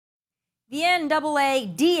The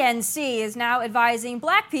NAACP is now advising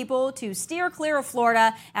black people to steer clear of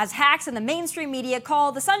Florida as hacks in the mainstream media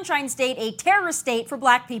call the Sunshine State a terrorist state for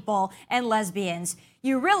black people and lesbians.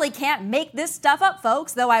 You really can't make this stuff up,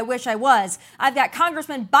 folks, though I wish I was. I've got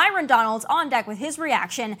Congressman Byron Donalds on deck with his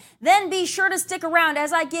reaction. Then be sure to stick around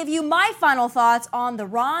as I give you my final thoughts on the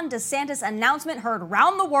Ron DeSantis announcement heard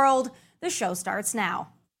around the world. The show starts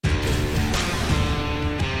now.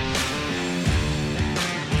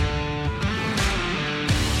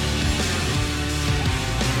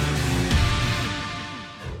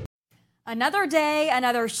 Another day,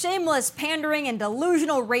 another shameless pandering and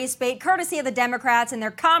delusional race bait courtesy of the Democrats and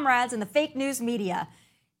their comrades in the fake news media.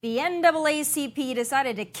 The NAACP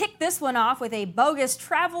decided to kick this one off with a bogus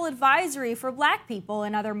travel advisory for black people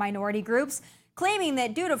and other minority groups, claiming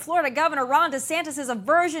that due to Florida Governor Ron DeSantis'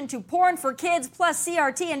 aversion to porn for kids plus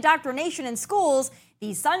CRT indoctrination in schools,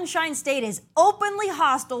 the Sunshine State is openly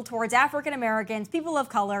hostile towards African Americans, people of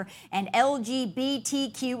color, and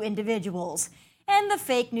LGBTQ individuals. And the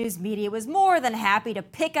fake news media was more than happy to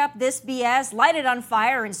pick up this BS, light it on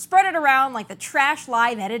fire, and spread it around like the trash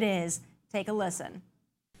lie that it is. Take a listen.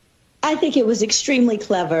 I think it was extremely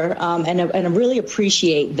clever, and I really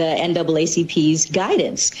appreciate the NAACP's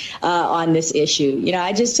guidance on this issue. You know,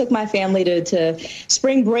 I just took my family to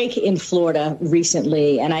spring break in Florida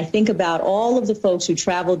recently, and I think about all of the folks who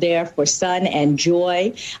traveled there for sun and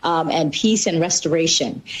joy and peace and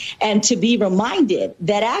restoration. And to be reminded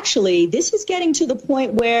that actually this is getting to the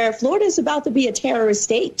point where Florida is about to be a terrorist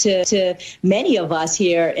state to many of us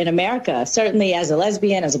here in America. Certainly as a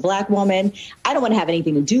lesbian, as a black woman, I don't want to have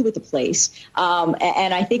anything to do with the place.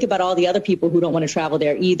 And I think about all the other people who don't want to travel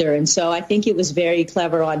there either. And so I think it was very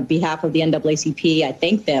clever on behalf of the NAACP. I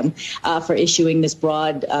thank them for issuing this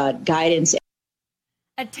broad guidance.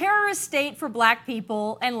 A terrorist state for black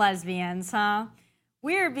people and lesbians, huh?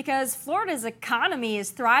 Weird, because Florida's economy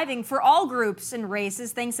is thriving for all groups and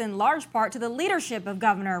races, thanks in large part to the leadership of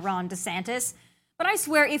Governor Ron DeSantis. But I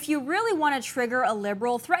swear, if you really want to trigger a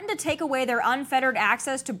liberal, threaten to take away their unfettered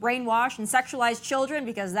access to brainwash and sexualize children,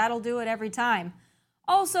 because that'll do it every time.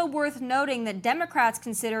 Also worth noting that Democrats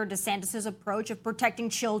consider DeSantis' approach of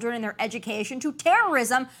protecting children and their education to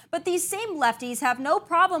terrorism, but these same lefties have no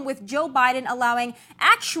problem with Joe Biden allowing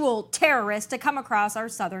actual terrorists to come across our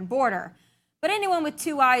southern border. But anyone with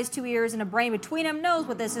 2 eyes, 2 ears, and a brain between them knows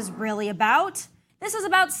what this is really about. This is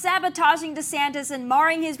about sabotaging DeSantis and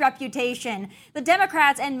marring his reputation. The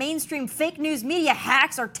Democrats and mainstream fake news media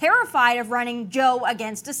hacks are terrified of running Joe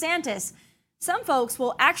against DeSantis. Some folks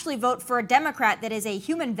will actually vote for a Democrat that is a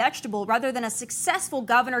human vegetable rather than a successful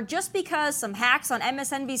governor just because some hacks on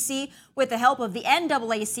MSNBC with the help of the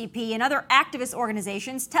NAACP and other activist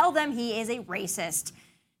organizations tell them he is a racist.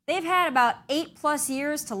 They've had about 8+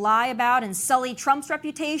 years to lie about and sully Trump's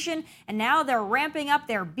reputation, and now they're ramping up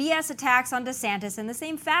their BS attacks on DeSantis in the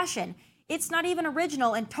same fashion. It's not even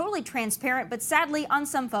original and totally transparent, but sadly, on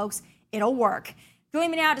some folks, it'll work.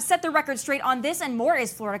 Joining me now to set the record straight on this and more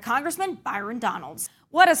is Florida Congressman Byron Donalds.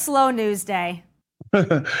 What a slow news day.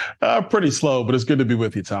 Pretty slow, but it's good to be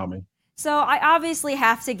with you, Tommy. So I obviously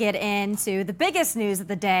have to get into the biggest news of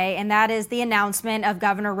the day, and that is the announcement of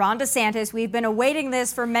Governor Ron DeSantis. We've been awaiting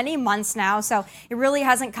this for many months now, so it really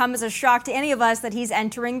hasn't come as a shock to any of us that he's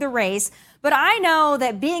entering the race. But I know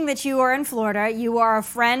that being that you are in Florida, you are a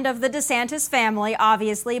friend of the DeSantis family,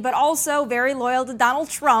 obviously, but also very loyal to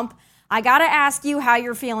Donald Trump. I got to ask you how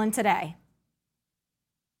you're feeling today.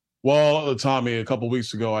 Well, Tommy, a couple of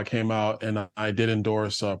weeks ago, I came out and I did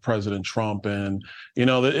endorse President Trump, and you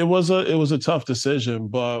know it was a tough decision.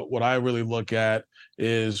 But what I really look at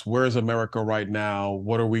is where's America right now?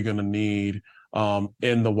 What are we going to need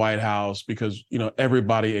in the White House? Because you know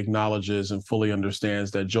everybody acknowledges and fully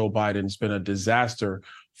understands that Joe Biden's been a disaster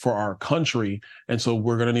for our country, and so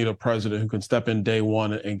we're going to need a president who can step in day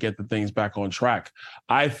one and get the things back on track.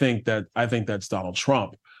 I think that's Donald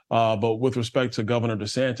Trump. But with respect to Governor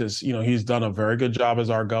DeSantis, you know, he's done a very good job as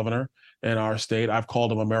our governor in our state. I've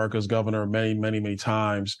called him America's governor many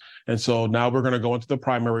times. And so now we're going to go into the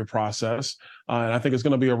primary process. And I think it's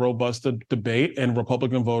going to be a robust debate, and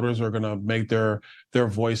Republican voters are going to make their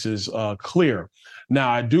voices clear. Now,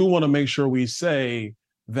 I do want to make sure we say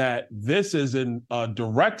that this is in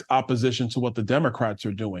direct opposition to what the Democrats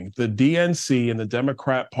are doing. The DNC and the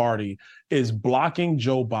Democrat Party is blocking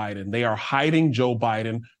Joe Biden. They are hiding Joe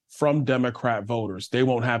Biden from Democrat voters. They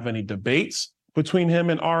won't have any debates between him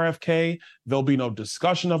and RFK. There'll be no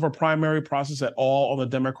discussion of a primary process at all on the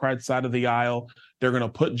Democrat side of the aisle. They're going to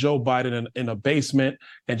put Joe Biden in a basement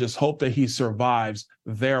and just hope that he survives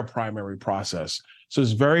their primary process. So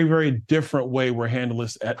it's very, very different way we're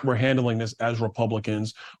handling this as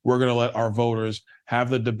Republicans. We're going to let our voters have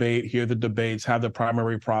the debate, hear the debates, have the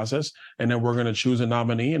primary process, and then we're going to choose a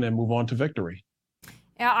nominee and then move on to victory.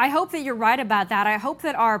 Yeah, I hope that you're right about that. I hope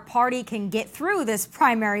that our party can get through this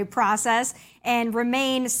primary process and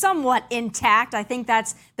remain somewhat intact. I think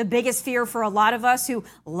that's the biggest fear for a lot of us who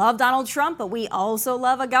love Donald Trump, but we also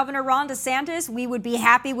love a Governor Ron DeSantis. We would be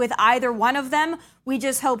happy with either one of them. We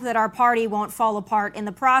just hope that our party won't fall apart in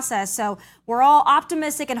the process. So we're all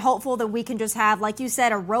optimistic and hopeful that we can just have, like you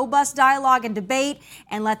said, a robust dialogue and debate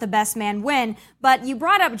and let the best man win. But you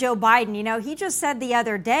brought up Joe Biden. You know, he just said the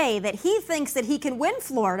other day that he thinks that he can win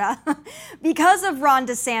Florida because of Ron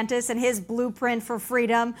DeSantis and his blueprint for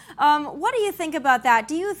freedom. What do you think about that?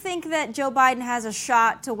 Do you think that Joe Biden has a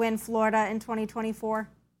shot to win Florida in 2024?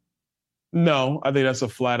 No, I think that's a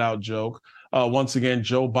flat out joke. Once again,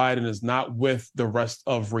 Joe Biden is not with the rest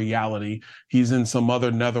of reality. He's in some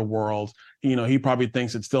other netherworld. You know, he probably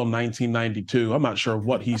thinks it's still 1992. I'm not sure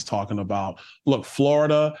what he's talking about. Look,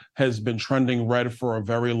 Florida has been trending red for a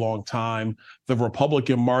very long time. The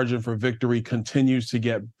Republican margin for victory continues to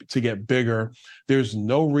get bigger. There's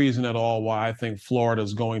no reason at all why I think Florida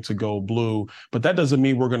is going to go blue, but that doesn't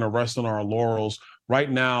mean we're going to rest on our laurels. Right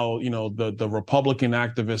now, you know, the Republican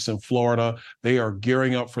activists in Florida, they are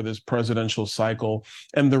gearing up for this presidential cycle.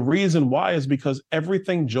 And the reason why is because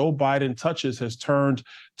everything Joe Biden touches has turned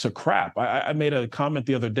to crap. I made a comment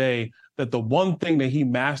the other day that the one thing that he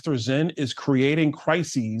masters in is creating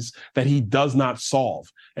crises that he does not solve.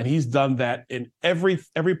 And he's done that in every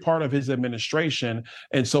part of his administration.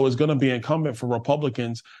 And so it's going to be incumbent for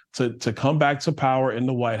Republicans to come back to power in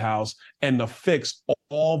the White House and to fix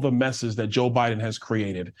all the messes that Joe Biden has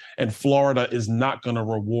created. And Florida is not going to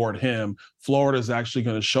reward him. Florida is actually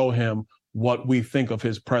going to show him what we think of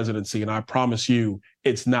his presidency. And I promise you,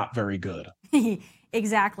 it's not very good.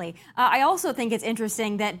 Exactly. I also think it's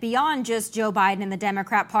interesting that beyond just Joe Biden and the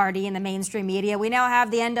Democrat Party and the mainstream media, we now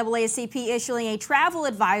have the NAACP issuing a travel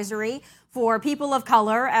advisory for people of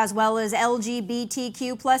color as well as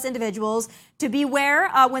LGBTQ plus individuals to beware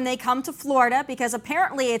when they come to Florida, because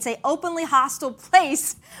apparently it's an openly hostile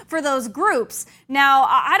place for those groups. Now,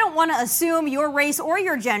 I don't want to assume your race or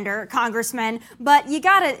your gender, Congressman, but you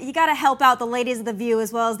gotta help out the ladies of the View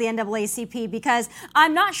as well as the NAACP, because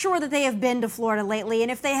I'm not sure that they have been to Florida lately,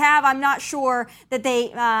 and if they have, I'm not sure that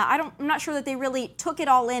I'm not sure that they really took it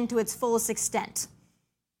all in to its fullest extent.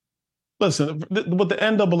 Listen, what the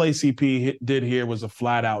NAACP did here was a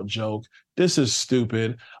flat out joke. This is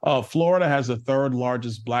stupid. Florida has the third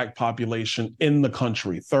largest Black population in the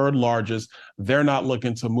country, third largest. They're not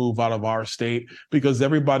looking to move out of our state because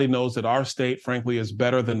everybody knows that our state, frankly, is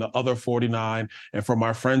better than the other 49. And for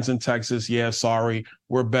my friends in Texas, yeah, sorry,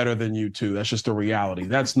 we're better than you too. That's just the reality.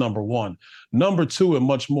 That's number one. Number two, and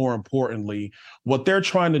much more importantly, what they're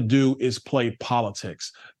trying to do is play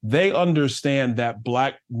politics. They understand that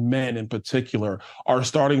Black men in particular are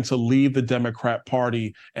starting to leave the Democrat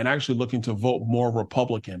Party and actually looking to vote more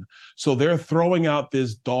Republican. So they're throwing out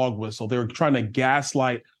this dog whistle. They're trying to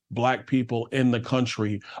gaslight Black people in the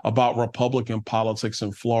country about Republican politics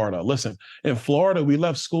in Florida. Listen, in Florida, we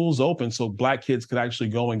left schools open so Black kids could actually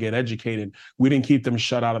go and get educated. We didn't keep them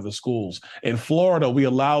shut out of the schools. In Florida, we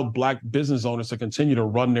allowed Black business owners to continue to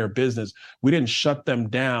run their business. We didn't shut them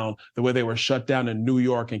down the way they were shut down in New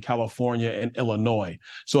York and California and Illinois.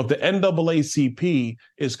 So if the NAACP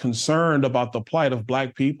is concerned about the plight of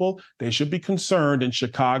Black people, they should be concerned in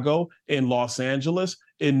Chicago, in Los Angeles,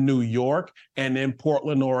 in New York, and in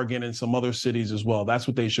Portland, Oregon, and some other cities as well. That's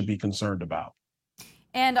what they should be concerned about.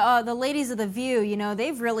 And the ladies of The View, you know,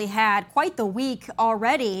 they've really had quite the week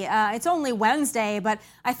already. It's only Wednesday, but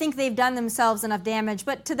I think they've done themselves enough damage.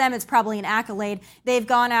 But to them, it's probably an accolade. They've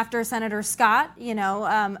gone after Senator Scott, you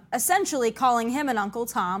know, essentially calling him an Uncle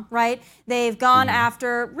Tom, right? They've gone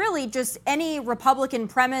after really just any Republican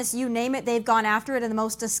premise, you name it, they've gone after it in the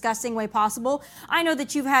most disgusting way possible. I know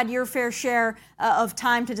that you've had your fair share of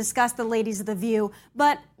time to discuss the ladies of The View,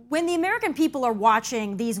 but when the American people are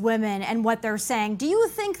watching these women and what they're saying, do you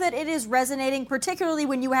think that it is resonating, particularly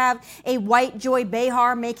when you have a white Joy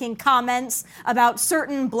Behar making comments about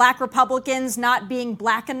certain Black Republicans not being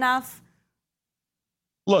Black enough?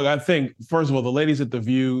 Look, I think, first of all, the ladies at The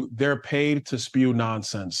View, they're paid to spew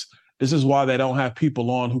nonsense. This is why they don't have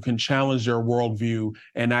people on who can challenge their worldview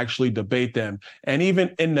and actually debate them. And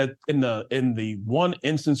even in the one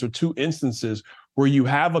instance or two instances where you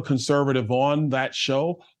have a conservative on that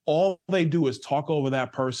show, all they do is talk over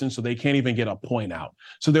that person so they can't even get a point out.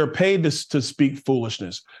 So they're paid to speak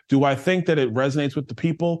foolishness. Do I think that it resonates with the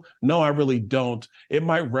people? No, I really don't. It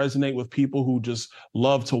might resonate with people who just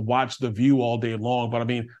love to watch The View all day long. But I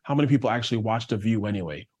mean, how many people actually watch The View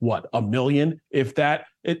anyway? What, 1 million? If that,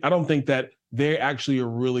 I don't think that they actually are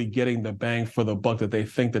really getting the bang for the buck that they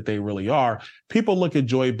think that they really are. People look at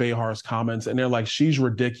Joy Behar's comments and they're like, she's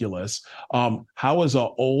ridiculous. How is an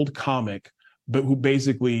old comic but who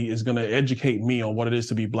basically is going to educate me on what it is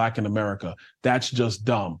to be Black in America? That's just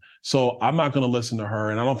dumb. So I'm not going to listen to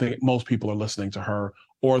her. And I don't think most people are listening to her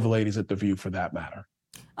or the ladies at The View for that matter.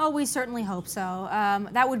 Oh, we certainly hope so.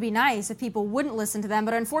 That would be nice if people wouldn't listen to them.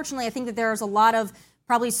 But unfortunately, I think that there's a lot of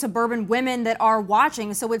probably suburban women that are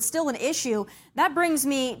watching, so it's still an issue. That brings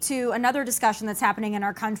me to another discussion that's happening in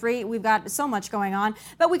our country. We've got so much going on,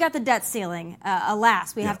 but we got the debt ceiling.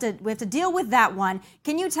 Alas, we have to deal with that one.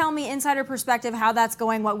 Can you tell me, insider perspective, how that's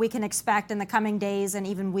going, what we can expect in the coming days and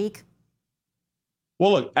even week?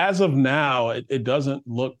 Well, look, as of now, it doesn't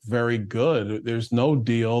look very good. There's no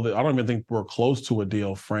deal. I don't even think we're close to a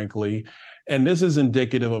deal, frankly. And this is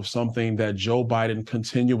indicative of something that Joe Biden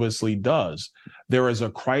continuously does. There is a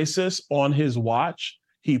crisis on his watch.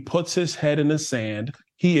 He puts his head in the sand.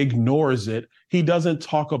 He ignores it. He doesn't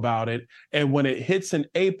talk about it. And when it hits an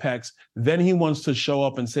apex, then he wants to show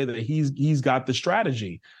up and say that he's got the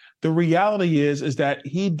strategy. The reality is that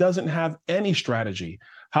he doesn't have any strategy.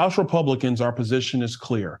 House Republicans, our position is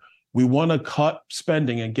clear. We want to cut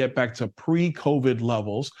spending and get back to pre-COVID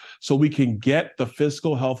levels so we can get the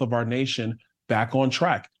fiscal health of our nation back on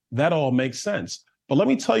track. That all makes sense. But let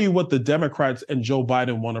me tell you what the Democrats and Joe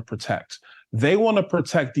Biden want to protect. They want to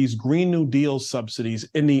protect these Green New Deal subsidies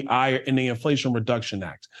in the Inflation Reduction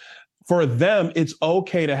Act. For them, it's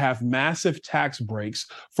okay to have massive tax breaks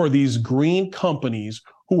for these green companies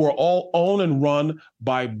who are all owned and run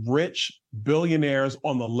by rich billionaires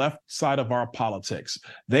on the left side of our politics.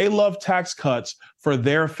 They love tax cuts for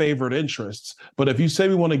their favorite interests. But if you say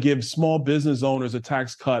we want to give small business owners a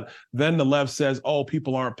tax cut, then the left says, oh,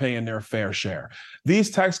 people aren't paying their fair share.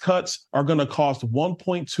 These tax cuts are going to cost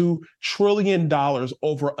 $1.2 trillion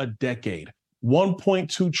over a decade.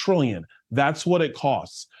 $1.2 trillion. That's what it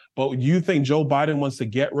costs. But you think Joe Biden wants to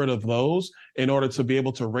get rid of those in order to be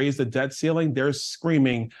able to raise the debt ceiling? They're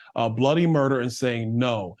screaming bloody murder and saying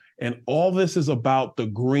no. And all this is about the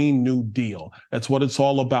Green New Deal. That's what it's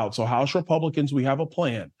all about. So House Republicans, we have a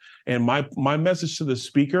plan. And my message to the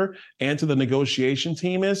speaker and to the negotiation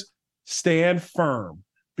team is stand firm,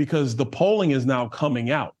 because the polling is now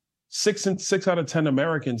coming out. 6 out of 10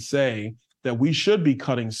 Americans say that we should be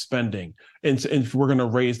cutting spending and if we're going to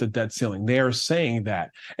raise the debt ceiling. They are saying that.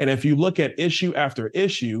 And if you look at issue after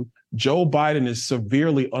issue, Joe Biden is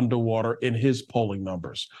severely underwater in his polling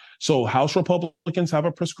numbers. So House Republicans have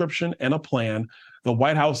a prescription and a plan. The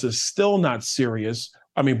White House is still not serious.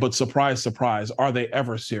 I mean, but surprise, surprise, are they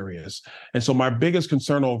ever serious? And so my biggest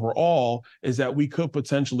concern overall is that we could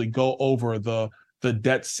potentially go over the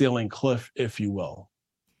debt ceiling cliff, if you will.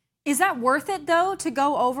 Is that worth it, though, to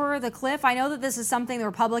go over the cliff? I know that this is something the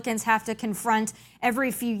Republicans have to confront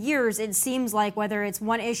every few years. It seems like, whether it's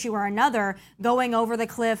one issue or another, going over the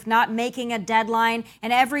cliff, not making a deadline.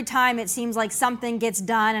 And every time it seems like something gets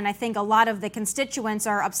done. And I think a lot of the constituents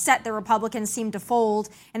are upset the Republicans seem to fold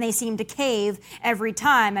and they seem to cave every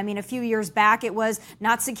time. I mean, a few years back, it was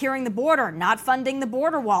not securing the border, not funding the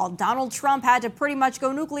border wall. Donald Trump had to pretty much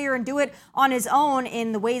go nuclear and do it on his own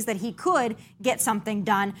in the ways that he could get something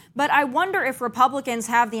done. But I wonder if Republicans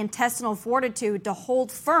have the intestinal fortitude to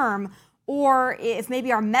hold firm, or if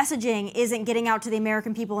maybe our messaging isn't getting out to the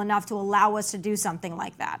American people enough to allow us to do something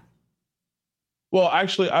like that. Well,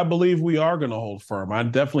 actually, I believe we are going to hold firm. I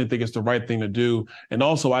definitely think it's the right thing to do. And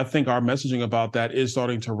also, I think our messaging about that is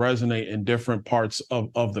starting to resonate in different parts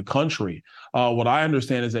of the country. What I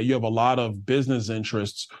understand is that you have a lot of business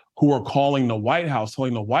interests who are calling the White House,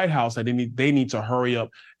 telling the White House that they need to hurry up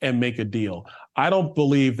and make a deal. I don't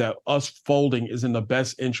believe that us folding is in the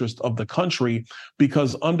best interest of the country,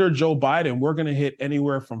 because under Joe Biden, we're going to hit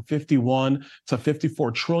anywhere from $51 to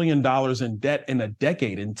 $54 trillion in debt in a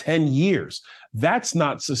decade, in 10 years. That's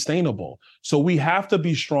not sustainable. So we have to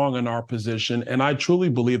be strong in our position. And I truly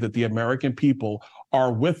believe that the American people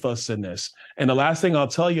are with us in this. And the last thing I'll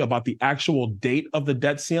tell you about the actual date of the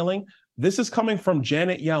debt ceiling, this is coming from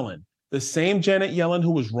Janet Yellen. The same Janet Yellen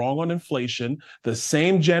who was wrong on inflation, the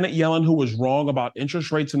same Janet Yellen who was wrong about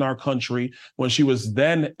interest rates in our country when she was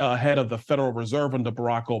then head of the Federal Reserve under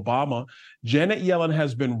Barack Obama. Janet Yellen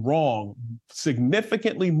has been wrong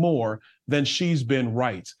significantly more than she's been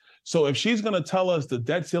right. So if she's going to tell us the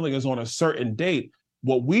debt ceiling is on a certain date,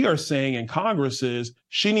 What we are saying in Congress is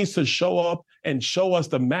she needs to show up and show us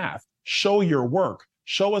the math, show your work,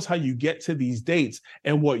 show us how you get to these dates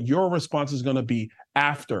and what your response is going to be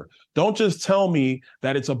after. Don't just tell me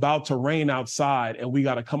that it's about to rain outside and we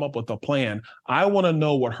got to come up with a plan. I want to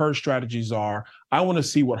know what her strategies are. I want to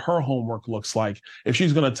see what her homework looks like if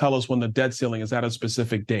she's going to tell us when the debt ceiling is at a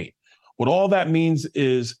specific date. What all that means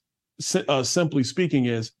is, simply speaking,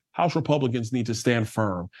 is House Republicans need to stand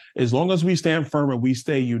firm. As long as we stand firm and we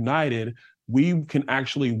stay united, we can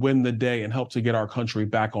actually win the day and help to get our country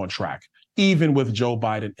back on track, even with Joe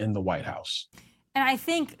Biden in the White House. And I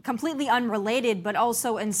think completely unrelated, but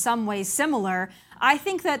also in some ways similar, I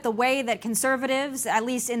think that the way that conservatives, at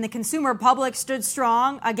least in the consumer public, stood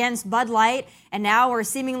strong against Bud Light and now are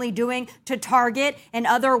seemingly doing to Target and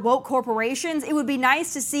other woke corporations, it would be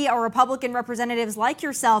nice to see our Republican representatives like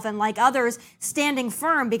yourself and like others standing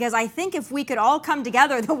firm, because I think if we could all come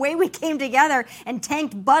together the way we came together and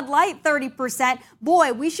tanked Bud Light 30%,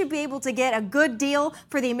 boy, we should be able to get a good deal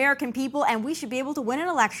for the American people and we should be able to win an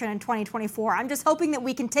election in 2024. I'm just hoping that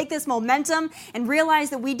we can take this momentum and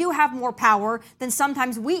realize that we do have more power than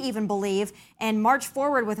sometimes we even believe and march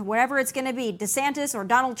forward with whatever it's going to be. DeSantis or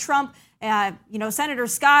Donald Trump, Senator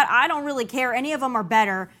Scott, I don't really care. Any of them are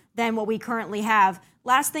better than what we currently have.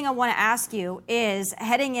 Last thing I want to ask you is,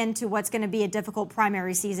 heading into what's going to be a difficult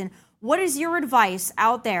primary season, what is your advice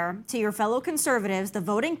out there to your fellow conservatives, the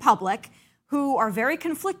voting public, who are very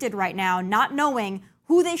conflicted right now, not knowing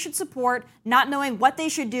who they should support, not knowing what they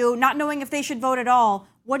should do, not knowing if they should vote at all?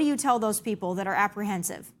 What do you tell those people that are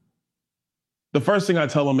apprehensive? The first thing I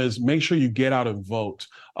tell them is make sure you get out and vote.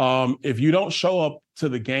 If you don't show up to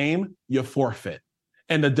the game, you forfeit.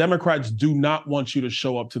 And the Democrats do not want you to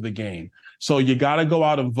show up to the game. So you got to go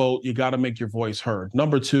out and vote. You got to make your voice heard.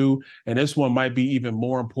 Number two, and this one might be even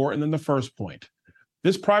more important than the first point,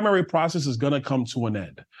 this primary process is going to come to an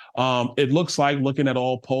end. It looks like, looking at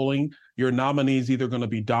all polling, your nominee is either going to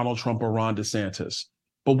be Donald Trump or Ron DeSantis.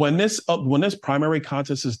 But when this primary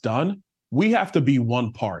contest is done, we have to be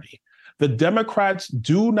one party. The Democrats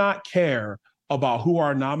do not care about who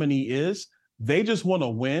our nominee is. They just want to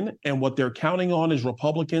win. And what they're counting on is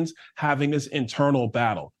Republicans having this internal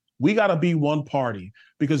battle. We got to be one party,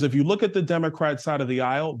 because if you look at the Democrat side of the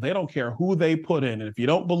aisle, they don't care who they put in. And if you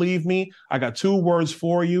don't believe me, I got two words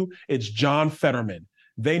for you. It's John Fetterman.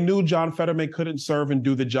 They knew John Fetterman couldn't serve and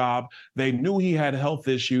do the job. They knew he had health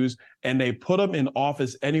issues, and they put him in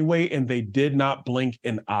office anyway, and they did not blink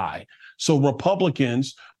an eye. So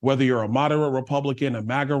Republicans, whether you're a moderate Republican, a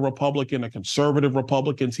MAGA Republican, a conservative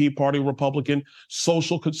Republican, Tea Party Republican,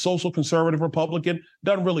 social conservative Republican,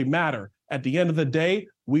 doesn't really matter. At the end of the day,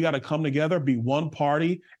 we got to come together, be one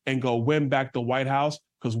party, and go win back the White House,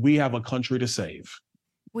 because we have a country to save.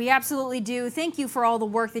 We absolutely do. Thank you for all the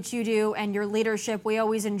work that you do and your leadership. We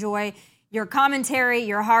always enjoy your commentary,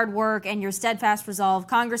 your hard work, and your steadfast resolve.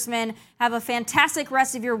 Congressman, have a fantastic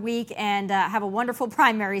rest of your week and have a wonderful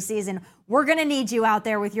primary season. We're going to need you out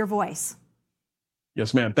there with your voice.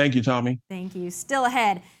 Yes, ma'am. Thank you, Tommy. Thank you. Still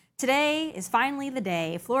ahead. Today is finally the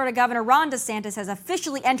day. Florida Governor Ron DeSantis has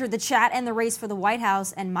officially entered the chat and the race for the White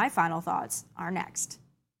House, and my final thoughts are next.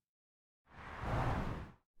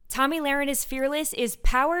 Tommy Lahren is Fearless is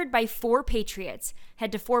powered by 4Patriots.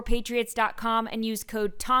 Head to 4patriots.com and use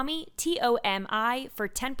code TOMMY, T-O-M-I, for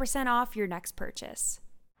 10% off your next purchase.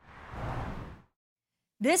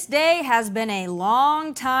 This day has been a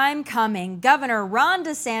long time coming. Governor Ron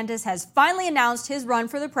DeSantis has finally announced his run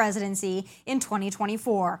for the presidency in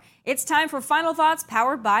 2024. It's time for Final Thoughts,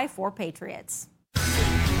 powered by 4Patriots.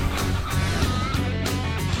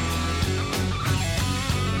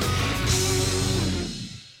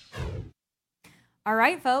 All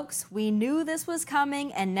right, folks, we knew this was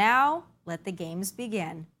coming, and now let the games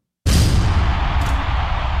begin.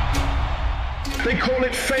 They call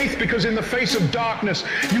it faith because in the face of darkness,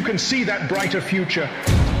 you can see that brighter future.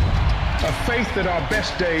 A faith that our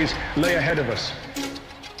best days lay ahead of us.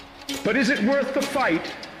 But is it worth the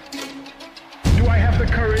fight? Do I have the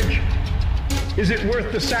courage? Is it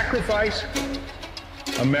worth the sacrifice?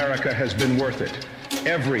 America has been worth it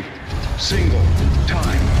every single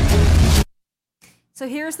time. So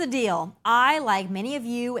here's the deal. I, like many of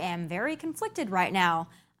you, am very conflicted right now.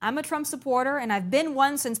 I'm a Trump supporter, and I've been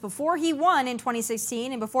one since before he won in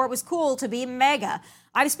 2016 and before it was cool to be MAGA.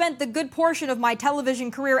 I've spent the good portion of my television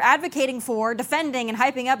career advocating for, defending, and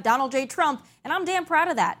hyping up Donald J. Trump, and I'm damn proud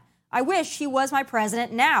of that. I wish he was my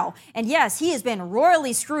president now. And yes, he has been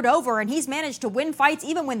royally screwed over, and he's managed to win fights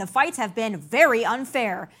even when the fights have been very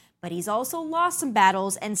unfair. But he's also lost some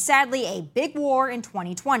battles, and sadly, a big war in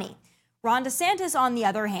 2020. Ron DeSantis, on the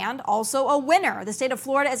other hand, also a winner. The state of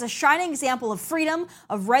Florida is a shining example of freedom,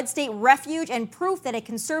 of red state refuge, and proof that a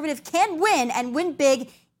conservative can win and win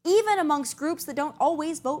big, even amongst groups that don't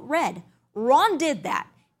always vote red. Ron did that.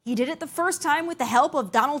 He did it the first time with the help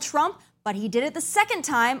of Donald Trump, but he did it the second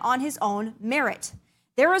time on his own merit.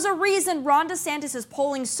 There is a reason Ron DeSantis is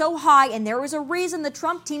polling so high, and there is a reason the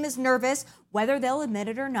Trump team is nervous, whether they'll admit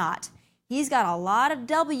it or not. He's got a lot of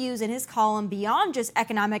W's in his column beyond just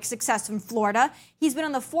economic success in Florida. He's been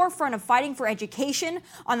on the forefront of fighting for education,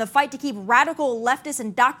 on the fight to keep radical leftist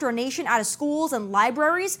indoctrination out of schools and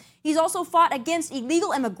libraries. He's also fought against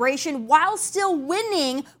illegal immigration while still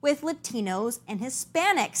winning with Latinos and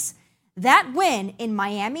Hispanics. That win in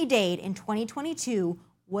Miami-Dade in 2022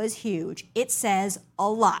 was huge. It says a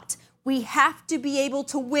lot. We have to be able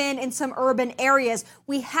to win in some urban areas.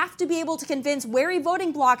 We have to be able to convince wary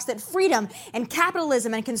voting blocs that freedom and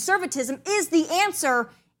capitalism and conservatism is the answer,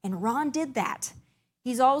 and Ron did that.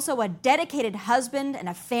 He's also a dedicated husband and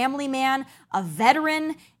a family man, a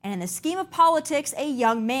veteran, and in the scheme of politics, a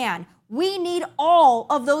young man. We need all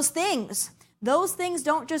of those things. Those things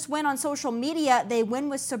don't just win on social media, they win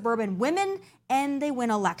with suburban women, and they win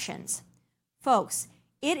elections. Folks,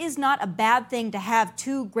 it is not a bad thing to have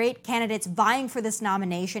two great candidates vying for this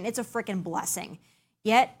nomination. It's a frickin' blessing.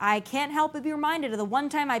 Yet, I can't help but be reminded of the one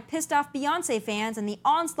time I pissed off Beyonce fans and the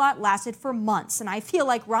onslaught lasted for months. And I feel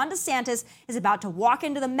like Ron DeSantis is about to walk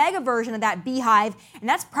into the mega version of that beehive, and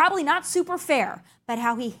that's probably not super fair, but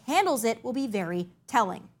how he handles it will be very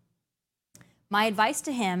telling. My advice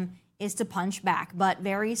to him is to punch back, but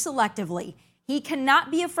very selectively. He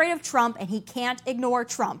cannot be afraid of Trump, and he can't ignore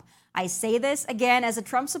Trump. I say this again as a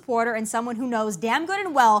Trump supporter and someone who knows damn good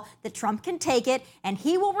and well that Trump can take it, and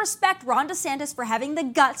he will respect Ron DeSantis for having the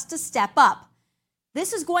guts to step up.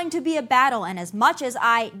 This is going to be a battle, and as much as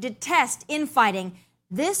I detest infighting,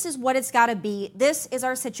 this is what it's got to be. This is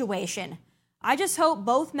our situation. I just hope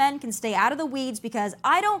both men can stay out of the weeds, because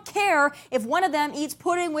I don't care if one of them eats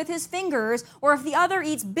pudding with his fingers or if the other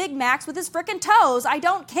eats Big Macs with his frickin' toes. I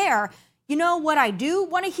don't care. You know what I do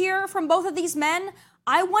want to hear from both of these men?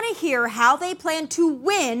 I want to hear how they plan to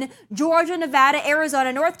win Georgia, Nevada,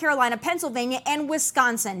 Arizona, North Carolina, Pennsylvania, and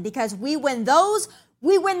Wisconsin, because we win those,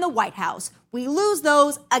 we win the White House. We lose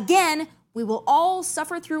those, again, we will all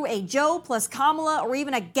suffer through a Joe plus Kamala or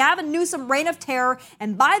even a Gavin Newsom reign of terror,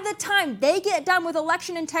 and by the time they get done with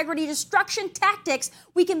election integrity destruction tactics,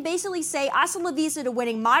 we can basically say hasta la vista to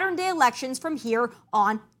winning modern-day elections from here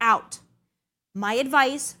on out. My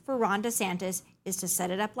advice for Ron DeSantis is to set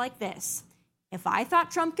it up like this. If I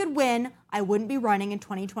thought Trump could win, I wouldn't be running in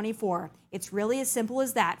 2024. It's really as simple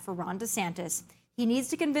as that for Ron DeSantis. He needs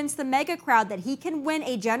to convince the mega crowd that he can win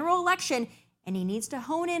a general election, and he needs to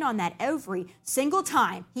hone in on that every single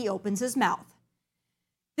time he opens his mouth.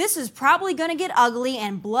 This is probably going to get ugly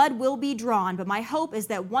and blood will be drawn, but my hope is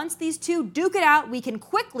that once these two duke it out, we can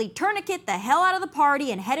quickly tourniquet the hell out of the party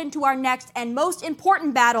and head into our next and most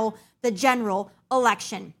important battle, the general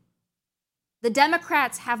election. The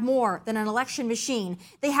Democrats have more than an election machine.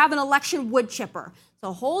 They have an election wood chipper.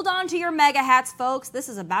 So hold on to your mega hats, folks. This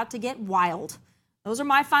is about to get wild. Those are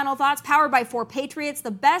my final thoughts, powered by 4Patriots,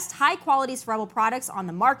 the best high-quality Scrabble products on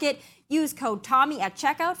the market. Use code Tommy at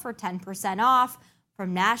checkout for 10% off.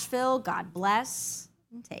 From Nashville, God bless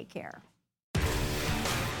and take care.